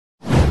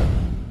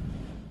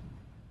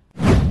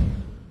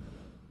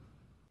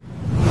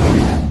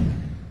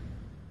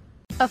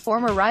A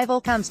former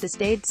rival comes to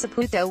Stade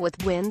Saputo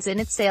with wins in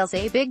its sails.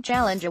 A big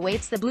challenge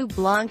awaits the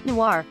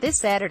Bleu-blanc-noir this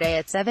Saturday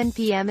at 7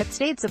 p.m. at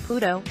Stade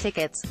Saputo.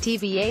 Tickets,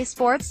 TVA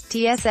Sports,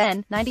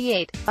 TSN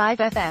 98.5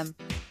 FM.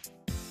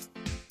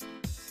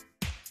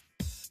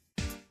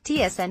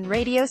 TSN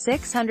Radio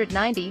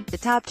 690, the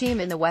top team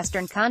in the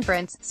Western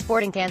Conference,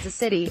 Sporting Kansas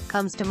City,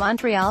 comes to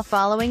Montreal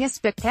following a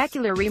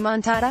spectacular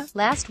remontada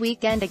last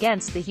weekend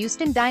against the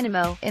Houston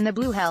Dynamo in the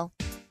Blue Hell.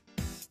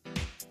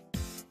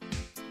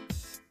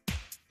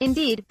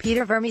 Indeed,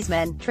 Peter Vermes'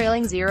 men,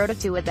 trailing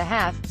 0-2 at the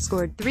half,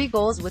 scored 3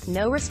 goals with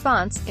no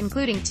response,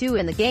 including 2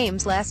 in the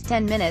game's last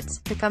 10 minutes,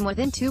 to come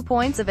within 2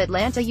 points of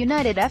Atlanta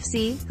United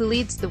FC, who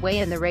leads the way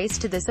in the race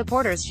to the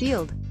Supporters'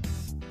 Shield.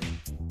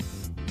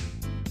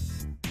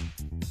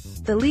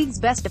 The league's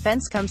best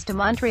defense comes to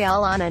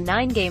Montreal on a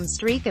 9-game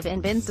streak of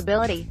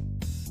invincibility.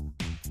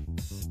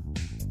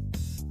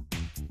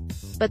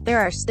 But there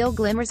are still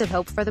glimmers of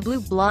hope for the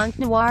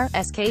Bleu-blanc-noir.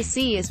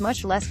 SKC is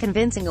much less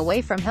convincing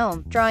away from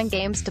home, drawing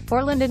games to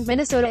Portland and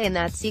Minnesota in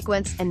that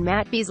sequence, and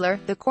Matt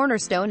Besler, the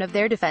cornerstone of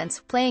their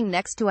defense, playing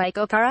next to Ike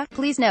Okara,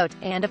 please note,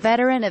 and a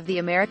veteran of the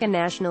American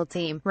national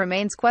team,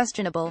 remains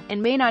questionable,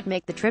 and may not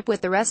make the trip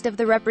with the rest of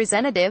the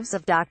representatives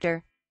of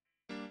Dr.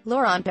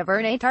 Laurent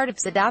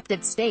Duvernay-Tardif's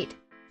adopted state.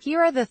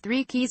 Here are the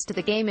 3 keys to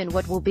the game in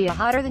what will be a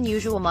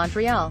hotter-than-usual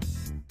Montreal.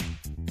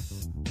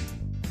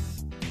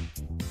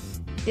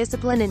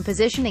 Discipline in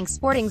positioning.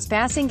 Sporting's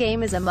passing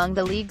game is among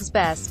the league's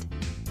best.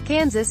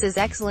 Kansas is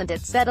excellent at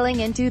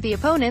settling into the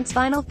opponent's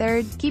final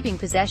third, keeping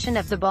possession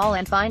of the ball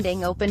and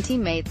finding open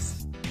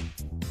teammates.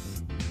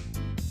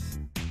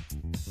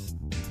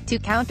 To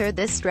counter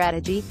this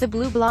strategy, the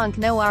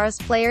Bleu-blanc-noir's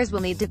players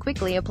will need to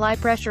quickly apply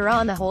pressure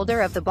on the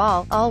holder of the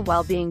ball, all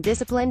while being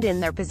disciplined in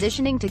their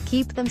positioning to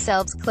keep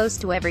themselves close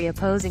to every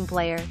opposing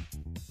player.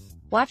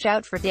 Watch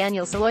out for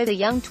Daniel Saloy. The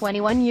young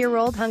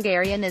 21-year-old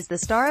Hungarian is the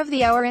star of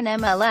the hour in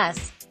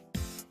MLS.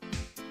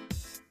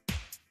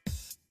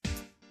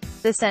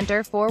 The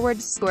center-forward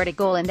scored a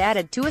goal and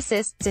added 2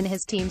 assists in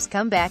his team's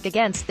comeback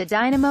against the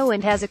Dynamo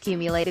and has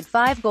accumulated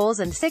 5 goals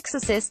and 6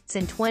 assists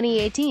in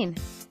 2018.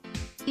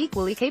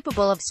 Equally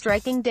capable of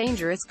striking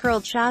dangerous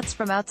curled shots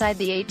from outside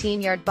the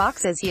 18-yard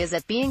box as he is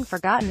at being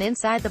forgotten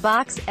inside the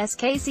box,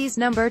 SKC's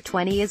number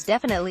 20 is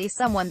definitely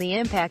someone the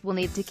Impact will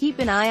need to keep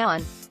an eye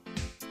on.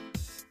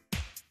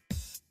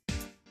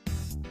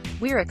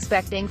 We're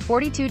expecting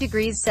 42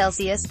 degrees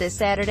Celsius this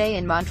Saturday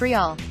in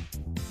Montreal.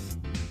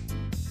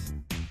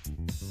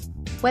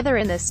 Whether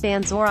in the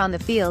stands or on the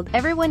field,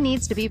 everyone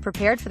needs to be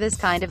prepared for this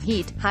kind of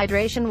heat.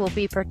 Hydration will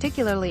be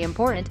particularly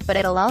important, but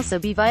it'll also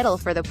be vital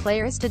for the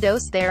players to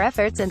dose their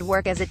efforts and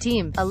work as a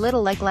team, a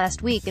little like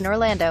last week in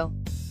Orlando.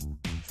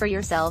 For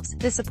yourselves,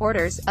 the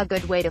supporters, a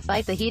good way to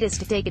fight the heat is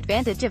to take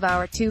advantage of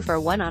our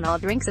 2-for-1 on all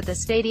drinks at the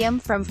stadium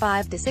from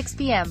 5 to 6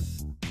 p.m.